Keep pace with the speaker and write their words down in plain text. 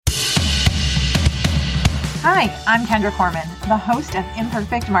Hi, I'm Kendra Corman, the host of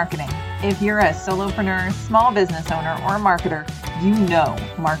Imperfect Marketing. If you're a solopreneur, small business owner, or marketer, you know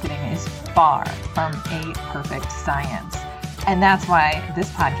marketing is far from a perfect science. And that's why this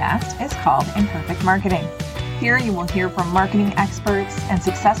podcast is called Imperfect Marketing. Here you will hear from marketing experts and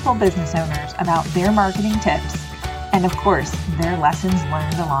successful business owners about their marketing tips and, of course, their lessons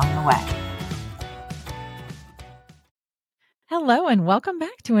learned along the way. Hello and welcome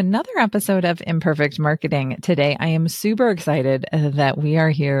back to another episode of Imperfect Marketing. Today, I am super excited that we are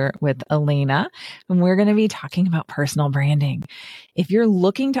here with Elayna, and we're going to be talking about personal branding. If you're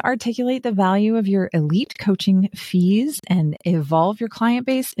looking to articulate the value of your elite coaching fees and evolve your client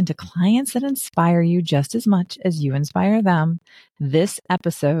base into clients that inspire you just as much as you inspire them, this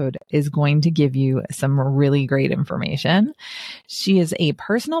episode is going to give you some really great information. She is a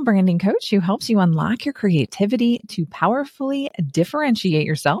personal branding coach who helps you unlock your creativity to powerfully differentiate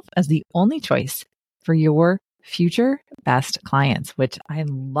yourself as the only choice for your future best clients, which I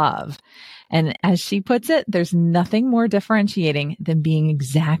love. And as she puts it, there's nothing more differentiating than being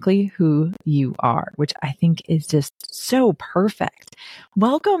exactly who you are, which I think is just so perfect.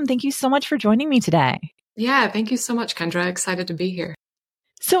 Welcome. Thank you so much for joining me today. Yeah, thank you so much, Kendra. Excited to be here.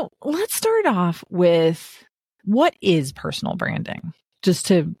 So let's start off with what is personal branding, just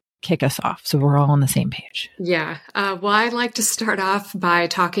to kick us off so we're all on the same page. Yeah. Well, I'd like to start off by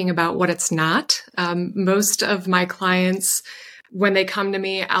talking about what it's not. Most of my clients, when they come to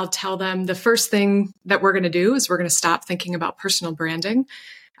me, I'll tell them the first thing that we're going to do is we're going to stop thinking about personal branding.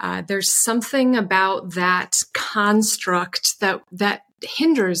 There's something about that construct that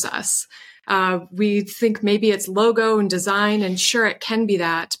hinders us. We think maybe it's logo and design, and sure, it can be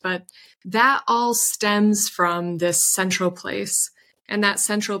that, but that all stems from this central place. And that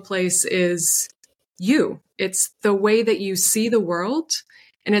central place is you. It's the way that you see the world,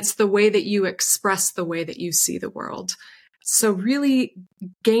 and it's the way that you express the way that you see the world. So really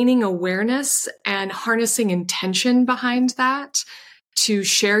gaining awareness and harnessing intention behind that to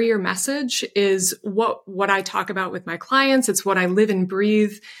share your message is what I talk about with my clients. It's what I live and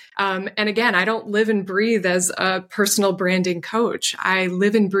breathe. And again, I don't live and breathe as a personal branding coach. I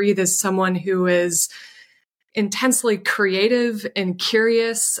live and breathe as someone who is intensely creative and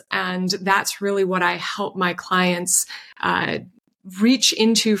curious. And that's really what I help my clients reach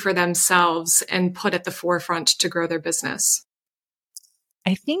into for themselves and put at the forefront to grow their business.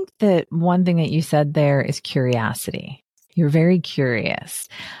 I think that one thing that you said there is curiosity. You're very curious.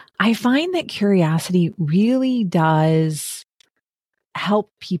 I find that curiosity really does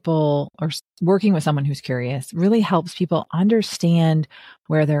help people, or working with someone who's curious really helps people understand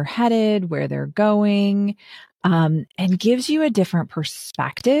where they're headed, where they're going, and gives you a different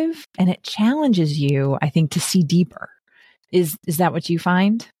perspective. And it challenges you, I think, to see deeper. Is that what you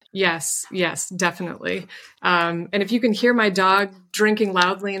find? Yes, definitely. And if you can hear my dog drinking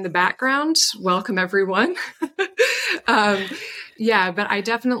loudly in the background, welcome everyone. But I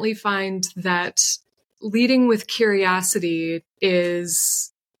definitely find that leading with curiosity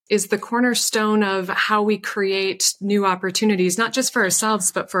is the cornerstone of how we create new opportunities, not just for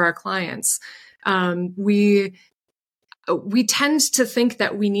ourselves, but for our clients. We tend to think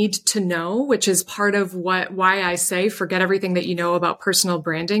that we need to know, which is part of why I say forget everything that you know about personal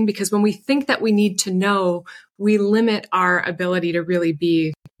branding, because when we think that we need to know, we limit our ability to really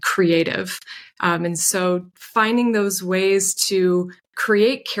be creative. And so finding those ways to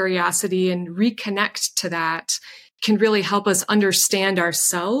create curiosity and reconnect to that can really help us understand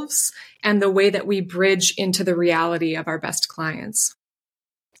ourselves and the way that we bridge into the reality of our best clients.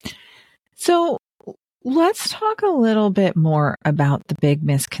 So let's talk a little bit more about the big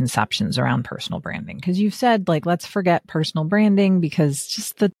misconceptions around personal branding, because you've said, let's forget personal branding because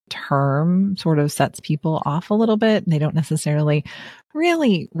just the term sort of sets people off a little bit. And they don't necessarily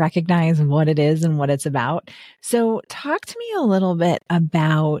really recognize what it is and what it's about. So talk to me a little bit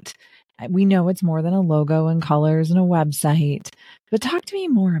about, we know it's more than a logo and colors and a website, but talk to me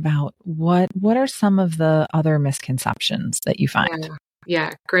more about what are some of the other misconceptions that you find?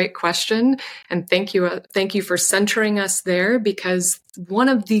 Yeah, great question. And thank you for centering us there, because one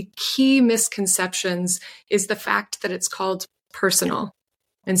of the key misconceptions is the fact that it's called personal.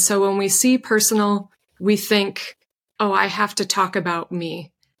 And so when we see personal, we think, oh, I have to talk about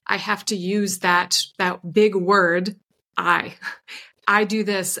me. I have to use that big word, I do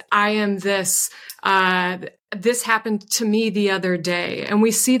this. I am this. This happened to me the other day. And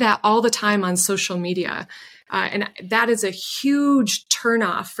we see that all the time on social media. And that is a huge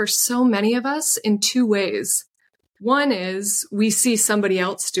turnoff for so many of us in two ways. One is we see somebody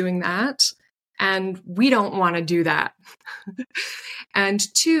else doing that, And we don't want to do that. And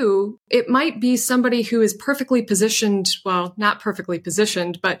two, it might be somebody who is perfectly positioned, well, not perfectly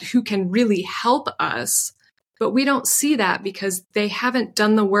positioned, but who can really help us. But we don't see that because they haven't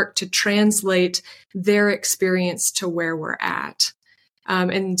done the work to translate their experience to where we're at.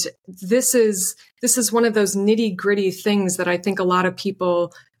 And this is one of those nitty gritty things that I think a lot of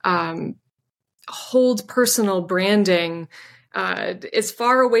people hold personal branding as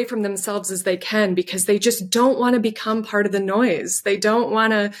far away from themselves as they can because they just don't want to become part of the noise. They don't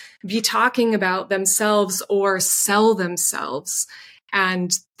want to be talking about themselves or sell themselves.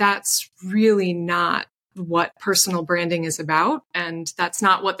 And that's really not what personal branding is about. And that's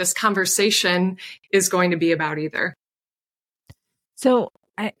not what this conversation is going to be about either. So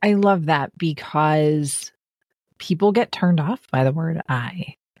I love that because people get turned off by the word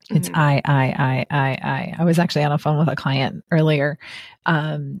I. It's I. I was actually on a phone with a client earlier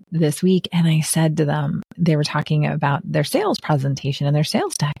this week, and I said to them, they were talking about their sales presentation and their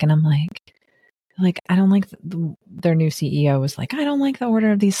sales deck, and I'm like I don't like their new CEO was like, I don't like the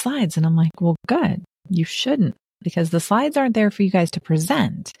order of these slides, and I'm like, well, good, you shouldn't, because the slides aren't there for you guys to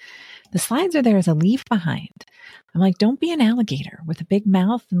present. The slides are there as a leave behind. I'm like, don't be an alligator with a big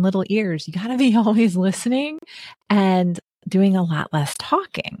mouth and little ears. You got to be always listening and doing a lot less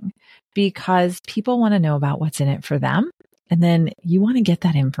talking because people want to know about what's in it for them. And then you want to get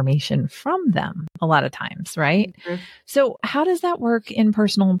that information from them a lot of times, right? Mm-hmm. So how does that work in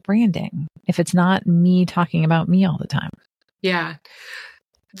personal branding if it's not me talking about me all the time? Yeah.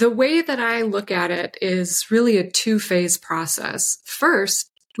 The way that I look at it is really a two-phase process. First,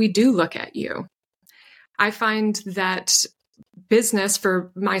 we do look at you. I find that business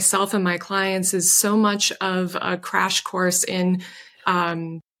for myself and my clients is so much of a crash course in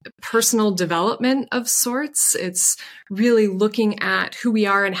personal development of sorts. It's really looking at who we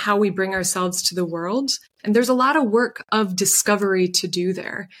are and how we bring ourselves to the world. And there's a lot of work of discovery to do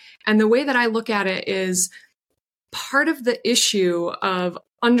there. And the way that I look at it is part of the issue of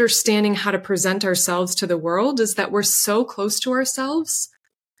understanding how to present ourselves to the world is that we're so close to ourselves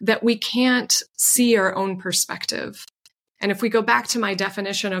that we can't see our own perspective. And if we go back to my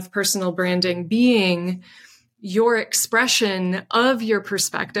definition of personal branding being your expression of your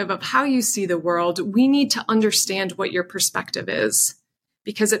perspective of how you see the world, we need to understand what your perspective is,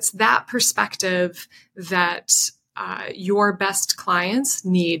 because it's that perspective that your best clients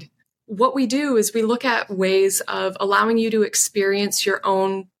need. What we do is we look at ways of allowing you to experience your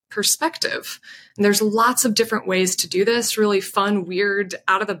own perspective. And there's lots of different ways to do this, really fun, weird,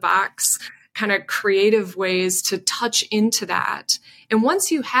 out of the box, kind of creative ways to touch into that. And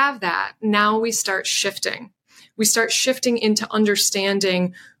once you have that, now we start shifting. We start shifting into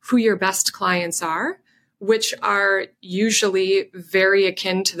understanding who your best clients are, which are usually very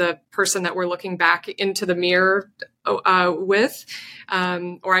akin to the person that we're looking back into the mirror with.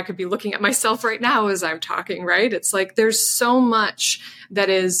 Or I could be looking at myself right now as I'm talking, right? It's like there's so much that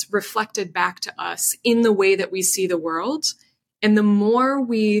is reflected back to us in the way that we see the world. And the more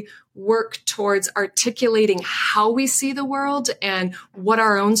we work towards articulating how we see the world and what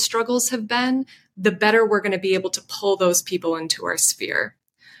our own struggles have been, the better we're going to be able to pull those people into our sphere.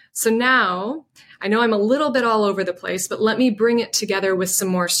 So now, I know I'm a little bit all over the place, but let me bring it together with some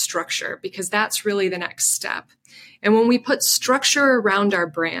more structure, because that's really the next step. And when we put structure around our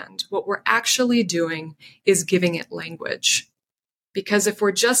brand, what we're actually doing is giving it language. Because if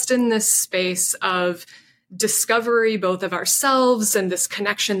we're just in this space of discovery, both of ourselves and this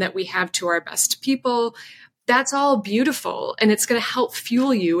connection that we have to our best people, that's all beautiful and it's going to help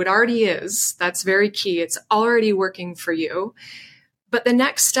fuel you. It already is. That's very key. It's already working for you. But the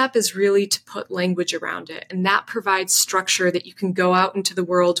next step is really to put language around it. And that provides structure that you can go out into the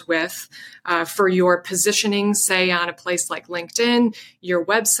world with for your positioning, say on a place like LinkedIn, your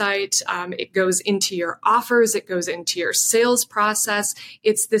website. It goes into your offers. It goes into your sales process.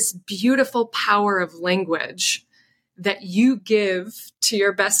 It's this beautiful power of language that you give to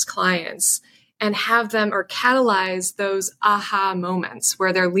your best clients and have them or catalyze those aha moments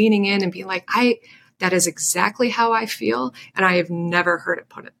where they're leaning in and being like, that is exactly how I feel, and I have never heard it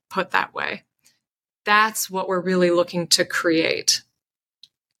put that way. That's what we're really looking to create.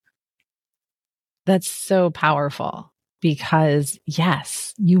 That's so powerful because,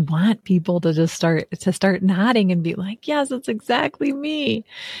 yes, you want people to just start nodding and be like, yes, that's exactly me,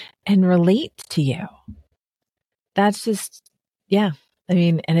 and relate to you. That's just, yeah. I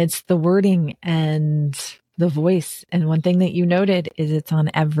mean, and it's the wording and the voice. And one thing that you noted is it's on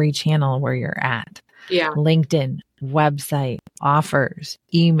every channel where you're at. Yeah. LinkedIn, website, offers,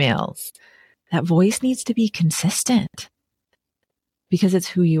 emails. That voice needs to be consistent because it's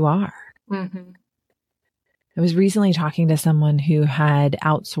who you are. Mm-hmm. I was recently talking to someone who had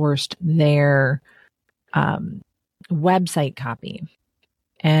outsourced their website copy.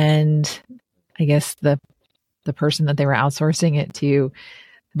 And I guess the person that they were outsourcing it to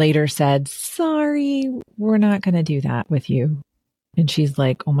later said, sorry, we're not going to do that with you. And she's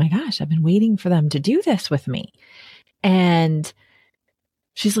like, oh my gosh, I've been waiting for them to do this with me. And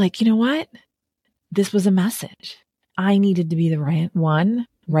she's like, you know what? This was a message. I needed to be the right one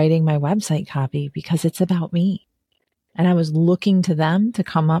writing my website copy because it's about me. And I was looking to them to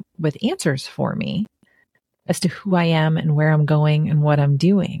come up with answers for me as to who I am and where I'm going and what I'm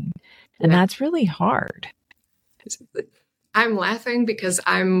doing. And that's really hard. I'm laughing because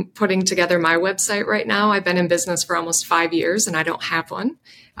I'm putting together my website right now. I've been in business for almost 5 years and I don't have one.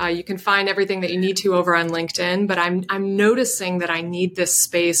 You can find everything that you need to over on LinkedIn, but I'm noticing that I need this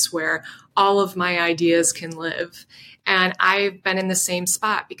space where all of my ideas can live. And I've been in the same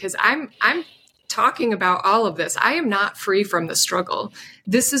spot because I'm talking about all of this. I am not free from the struggle.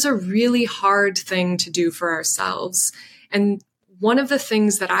 This is a really hard thing to do for ourselves. And one of the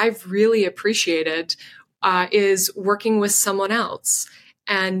things that I've really appreciated is working with someone else.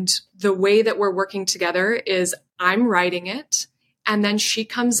 And the way that we're working together is I'm writing it, and then she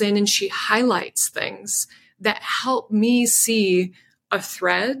comes in and she highlights things that help me see a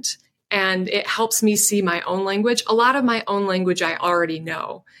thread, and it helps me see my own language. A lot of my own language I already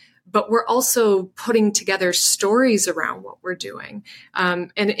know, but we're also putting together stories around what we're doing,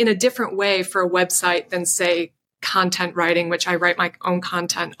 and in a different way for a website than, say, content writing, which I write my own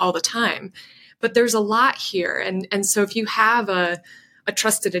content all the time. But there's a lot here. And so if you have a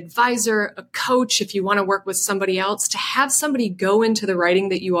trusted advisor, a coach, if you want to work with somebody else, to have somebody go into the writing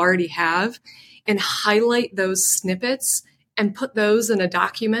that you already have and highlight those snippets and put those in a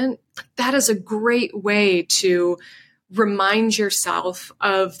document, that is a great way to remind yourself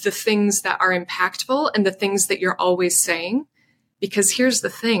of the things that are impactful and the things that you're always saying. Because here's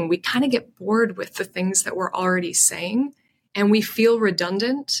the thing, we kind of get bored with the things that we're already saying and we feel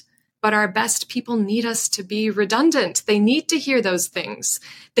redundant. But our best people need us to be redundant. They need to hear those things.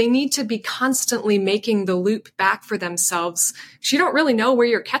 They need to be constantly making the loop back for themselves. You don't really know where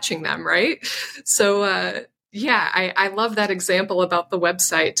you're catching them, right? So, I love that example about the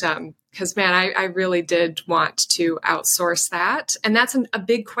website. Because, man, I really did want to outsource that. And that's a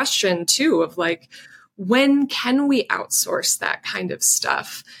big question, too, of like, when can we outsource that kind of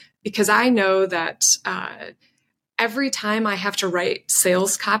stuff? Because I know that every time I have to write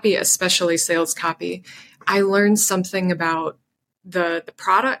sales copy, especially sales copy, I learn something about the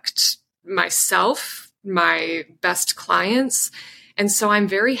product, myself, my best clients. And so I'm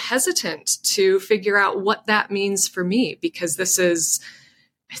very hesitant to figure out what that means for me, because it's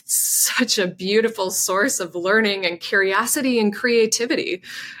such a beautiful source of learning and curiosity and creativity.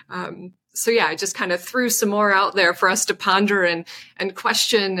 I just kind of threw some more out there for us to ponder and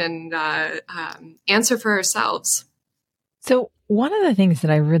question and answer for ourselves. So one of the things that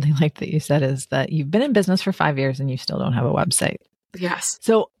I really like that you said is that you've been in business for 5 years and you still don't have a website. Yes.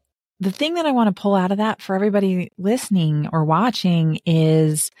 So the thing that I want to pull out of that for everybody listening or watching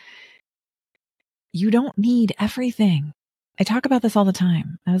is you don't need everything. I talk about this all the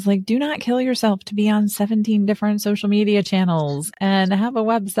time. I was like, do not kill yourself to be on 17 different social media channels and have a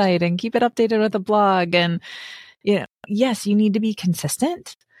website and keep it updated with a blog. And, yes, you need to be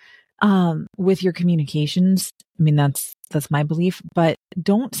consistent with your communications. I mean, that's my belief, but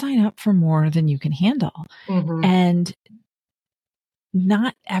don't sign up for more than you can handle. Mm-hmm. And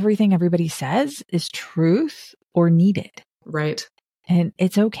not everything everybody says is truth or needed. Right. And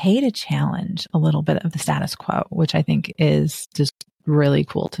it's okay to challenge a little bit of the status quo, which I think is just really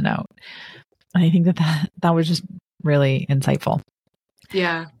cool to note. And I think that was just really insightful.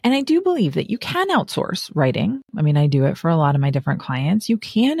 Yeah. And I do believe that you can outsource writing. I mean, I do it for a lot of my different clients. You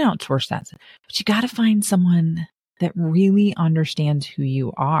can outsource that, but you got to find someone that really understands who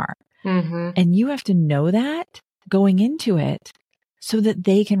you are. Mm-hmm. And you have to know that going into it so that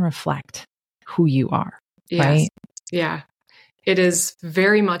they can reflect who you are. Yes. Right? Yeah. It is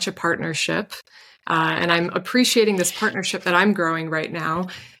very much a partnership. And I'm appreciating this partnership that I'm growing right now.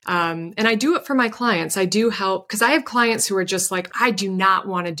 And I do it for my clients. I do help because I have clients who are just like, I do not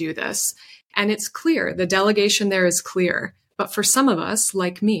want to do this. And it's clear. The delegation there is clear. But for some of us,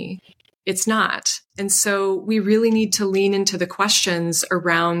 like me, it's not. And so we really need to lean into the questions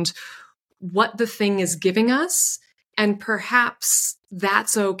around what the thing is giving us. And perhaps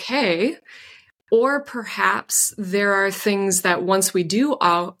that's okay. Or perhaps there are things that once we do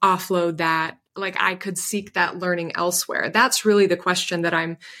offload that, like I could seek that learning elsewhere. That's really the question that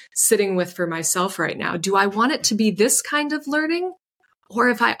I'm sitting with for myself right now. Do I want it to be this kind of learning? Or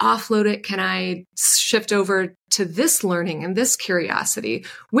if I offload it, can I shift over to this learning and this curiosity?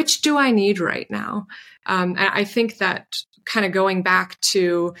 Which do I need right now? And I think that kind of going back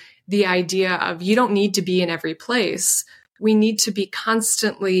to the idea of you don't need to be in every place. We need to be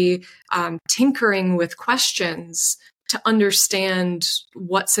constantly tinkering with questions to understand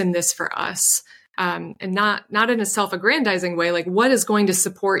what's in this for us. And not in a self-aggrandizing way, like what is going to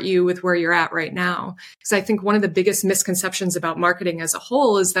support you with where you're at right now? Because I think one of the biggest misconceptions about marketing as a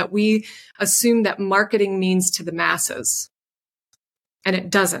whole is that we assume that marketing means to the masses, and it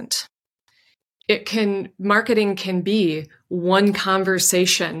doesn't. Marketing can be one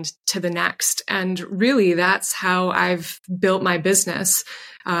conversation to the next. And really that's how I've built my business.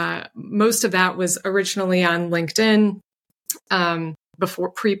 Most of that was originally on LinkedIn,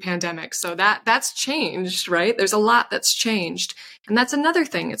 before pre-pandemic. So that's changed, right? There's a lot that's changed. And that's another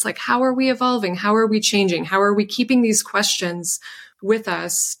thing. It's like, how are we evolving? How are we changing? How are we keeping these questions with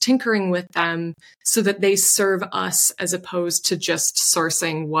us, tinkering with them so that they serve us as opposed to just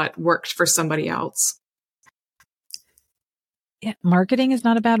sourcing what worked for somebody else? Yeah, marketing is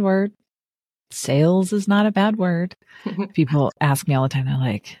not a bad word. Sales is not a bad word. People ask me all the time, they're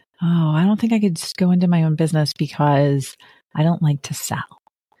like, oh, I don't think I could just go into my own business because I don't like to sell.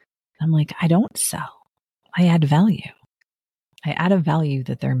 I'm like, I don't sell. I add value. I add a value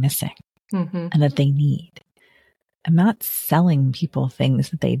that they're missing and that they need. I'm not selling people things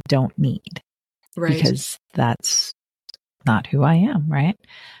that they don't need, right? Because that's not who I am, right?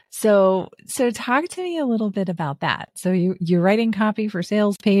 So talk to me a little bit about that. So you're writing copy for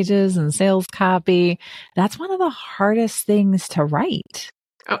sales pages and sales copy. That's one of the hardest things to write.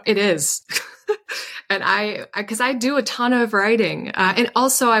 Oh, it is. And because I do a ton of writing. And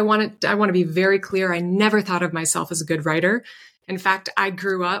also I want to be very clear. I never thought of myself as a good writer. In fact, I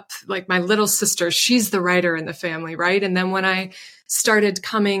grew up like my little sister, she's the writer in the family, right? And then when I started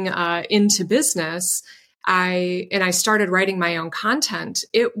coming into business, I started writing my own content.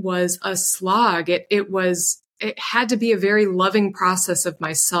 It was a slog. It had to be a very loving process of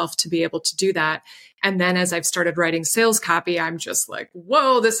myself to be able to do that. And then as I've started writing sales copy, I'm just like,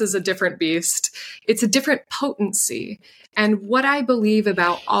 whoa, this is a different beast. It's a different potency. And what I believe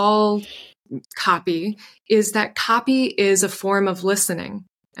about all copy is that copy is a form of listening.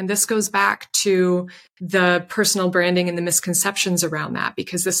 And this goes back to the personal branding and the misconceptions around that,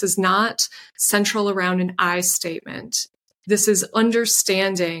 because this is not central around an I statement. This is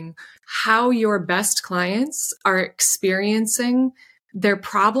understanding how your best clients are experiencing their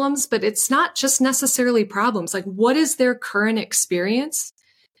problems, but it's not just necessarily problems. Like, what is their current experience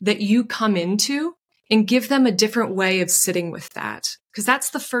that you come into and give them a different way of sitting with that? Because that's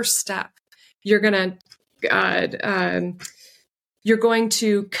the first step. You're going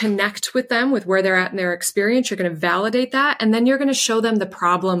to connect with them with where they're at in their experience. You're going to validate that. And then you're going to show them the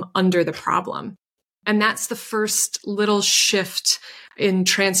problem under the problem. And that's the first little shift in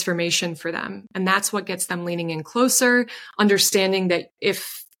transformation for them. And that's what gets them leaning in closer, understanding that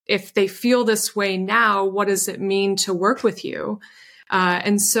if they feel this way now, what does it mean to work with you?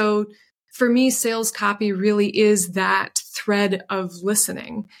 And so for me, sales copy really is that thread of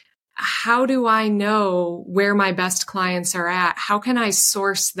listening. How do I know where my best clients are at? How can I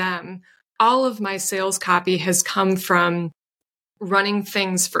source them? All of my sales copy has come from running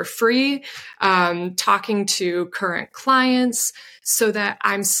things for free, talking to current clients, so that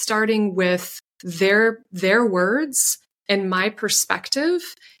I'm starting with their words and my perspective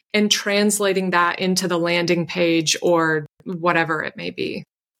and translating that into the landing page or whatever it may be.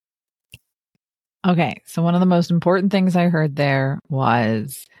 Okay. So one of the most important things I heard there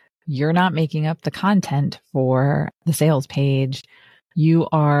was you're not making up the content for the sales page. You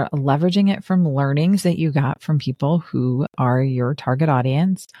are leveraging it from learnings that you got from people who are your target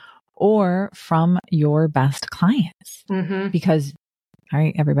audience or from your best clients. Because, all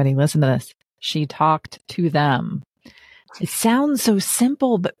right, everybody, listen to this. She talked to them. It sounds so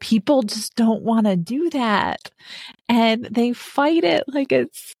simple, but people just don't want to do that. And they fight it like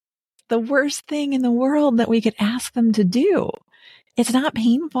it's the worst thing in the world that we could ask them to do. It's not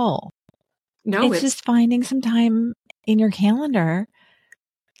painful. No, it's just finding some time in your calendar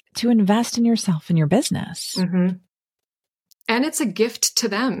to invest in yourself and your business. And it's a gift to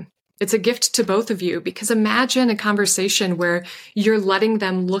them. It's a gift to both of you, because imagine a conversation where you're letting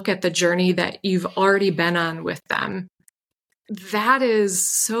them look at the journey that you've already been on with them. That is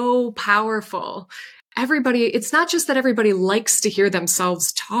so powerful. It's not just that everybody likes to hear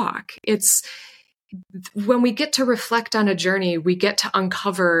themselves talk. It's when we get to reflect on a journey, we get to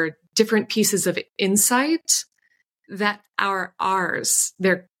uncover different pieces of insight that are ours.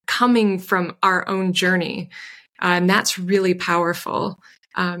 They're coming from our own journey. And that's really powerful.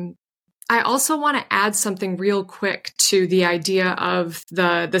 I also want to add something real quick to the idea of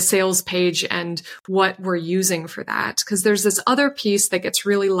the sales page and what we're using for that, because there's this other piece that gets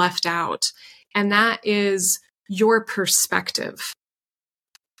really left out, and that is your perspective.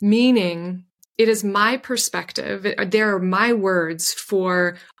 Meaning, it is my perspective. There are my words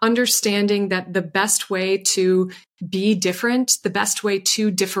for understanding that the best way to be different, the best way to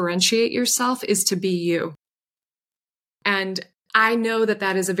differentiate yourself is to be you. And I know that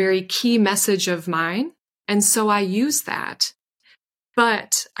that is a very key message of mine. And so I use that.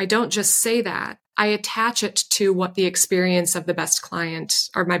 But I don't just say that. I attach it to what the experience of the best client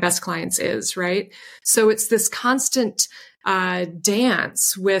or my best clients is, right? So it's this constant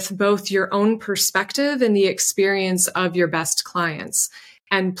dance with both your own perspective and the experience of your best clients,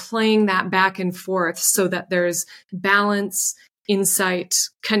 and playing that back and forth so that there's balance, insight,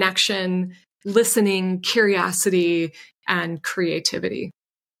 connection, listening, curiosity, and creativity.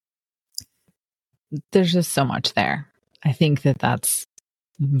 There's just so much there. I think that that's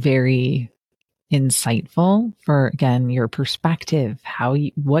very insightful for, again, your perspective,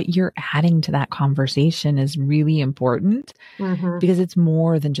 what you're adding to that conversation is really important because it's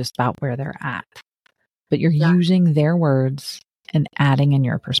more than just about where they're at, but you're using their words and adding in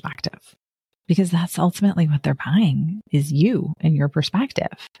your perspective, because that's ultimately what they're buying, is you and your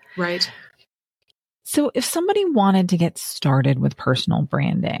perspective. Right. So if somebody wanted to get started with personal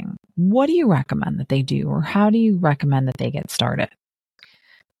branding, what do you recommend that they do, or how do you recommend that they get started?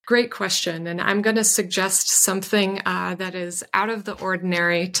 Great question. And I'm going to suggest something that is out of the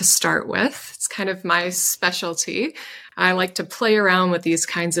ordinary to start with. It's kind of my specialty. I like to play around with these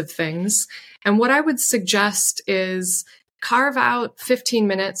kinds of things. And what I would suggest is carve out 15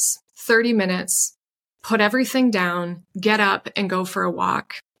 minutes, 30 minutes, put everything down, get up and go for a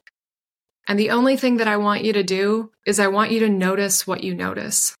walk. And the only thing that I want you to do is I want you to notice what you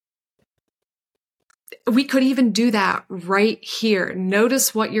notice. We could even do that right here.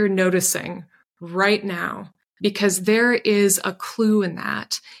 Notice what you're noticing right now, because there is a clue in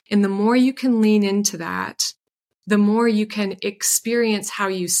that. And the more you can lean into that, the more you can experience how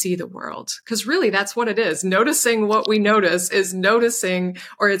you see the world. Because really, that's what it is. Noticing what we notice is noticing,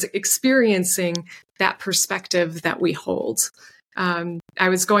 or is experiencing that perspective that we hold. I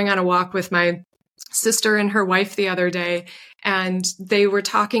was going on a walk with my sister and her wife the other day, and they were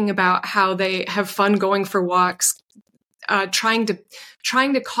talking about how they have fun going for walks, trying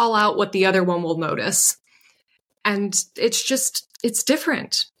to call out what the other one will notice. And it's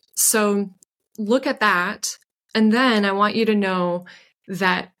different. So look at that. And then I want you to know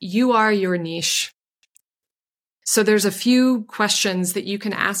that you are your niche. So there's a few questions that you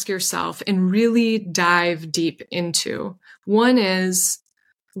can ask yourself and really dive deep into. One is,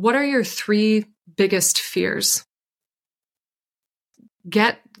 what are your 3 biggest fears?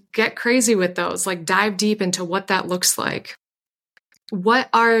 Get crazy with those, like dive deep into what that looks like. What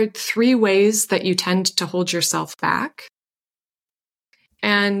are 3 ways that you tend to hold yourself back?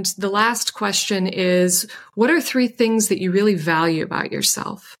 And the last question is, what are 3 things that you really value about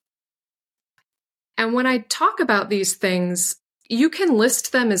yourself? And when I talk about these things, you can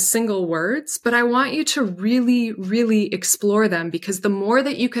list them as single words, but I want you to really, really explore them, because the more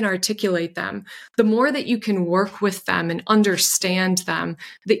that you can articulate them, the more that you can work with them and understand them,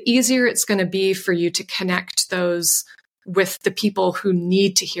 the easier it's going to be for you to connect those with the people who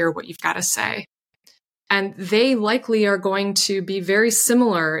need to hear what you've got to say. And they likely are going to be very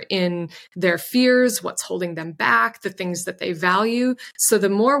similar in their fears, what's holding them back, the things that they value. So the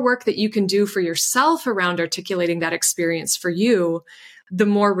more work that you can do for yourself around articulating that experience for you, the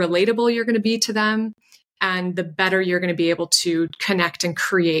more relatable you're going to be to them, and the better you're going to be able to connect and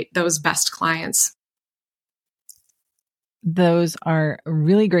create those best clients. Those are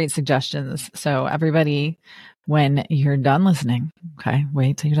really great suggestions. So everybody, when you're done listening, okay,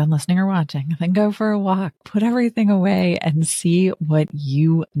 wait till you're done listening or watching, then go for a walk, put everything away and see what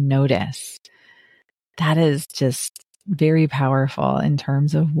you notice. That is just very powerful in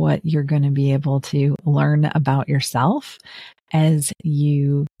terms of what you're going to be able to learn about yourself as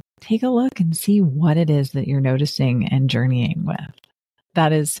you take a look and see what it is that you're noticing and journeying with.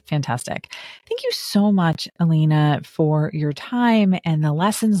 That is fantastic. Thank you so much, Elayna, for your time and the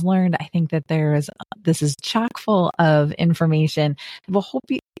lessons learned. I think that this is chock full of information that will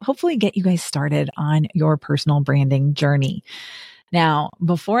hopefully get you guys started on your personal branding journey. Now,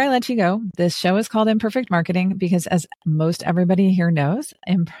 before I let you go, this show is called Imperfect Marketing because, as most everybody here knows,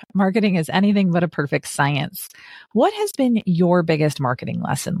 marketing is anything but a perfect science. What has been your biggest marketing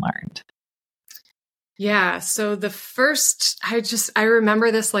lesson learned? Yeah. So I remember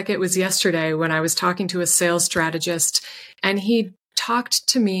this like it was yesterday when I was talking to a sales strategist, and he talked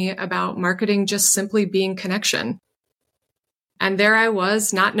to me about marketing just simply being connection. And there I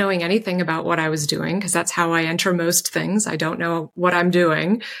was, not knowing anything about what I was doing, because that's how I enter most things. I don't know what I'm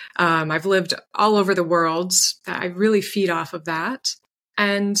doing. I've lived all over the world. I really feed off of that.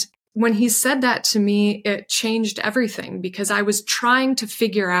 And when he said that to me, it changed everything, because I was trying to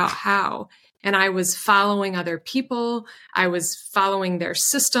figure out how. And I was following other people. I was following their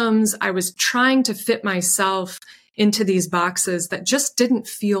systems. I was trying to fit myself into these boxes that just didn't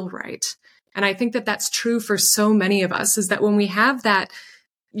feel right. And I think that that's true for so many of us, is that when we have that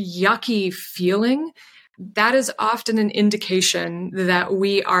yucky feeling, that is often an indication that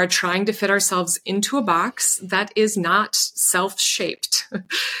we are trying to fit ourselves into a box that is not self-shaped.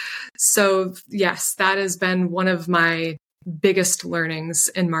 So yes, that has been one of my biggest learnings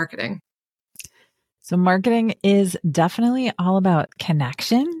in marketing. So marketing is definitely all about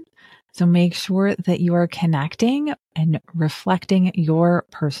connection. So make sure that you are connecting and reflecting your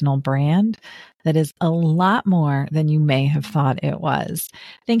personal brand. That is a lot more than you may have thought it was.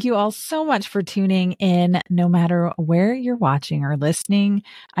 Thank you all so much for tuning in, no matter where you're watching or listening.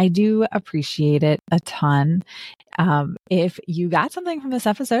 I do appreciate it a ton. If you got something from this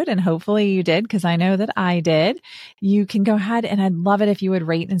episode, and hopefully you did, because I know that I did, you can go ahead, and I'd love it if you would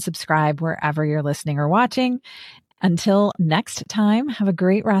rate and subscribe wherever you're listening or watching. Until next time, have a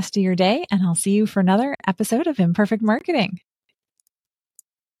great rest of your day, and I'll see you for another episode of Imperfect Marketing.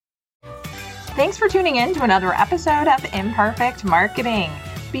 Thanks for tuning in to another episode of Imperfect Marketing.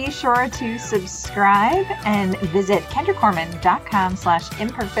 Be sure to subscribe and visit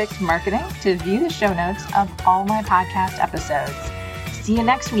kendracorman.com/imperfectmarketing to view the show notes of all my podcast episodes. See you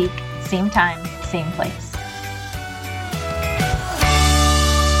next week, same time, same place.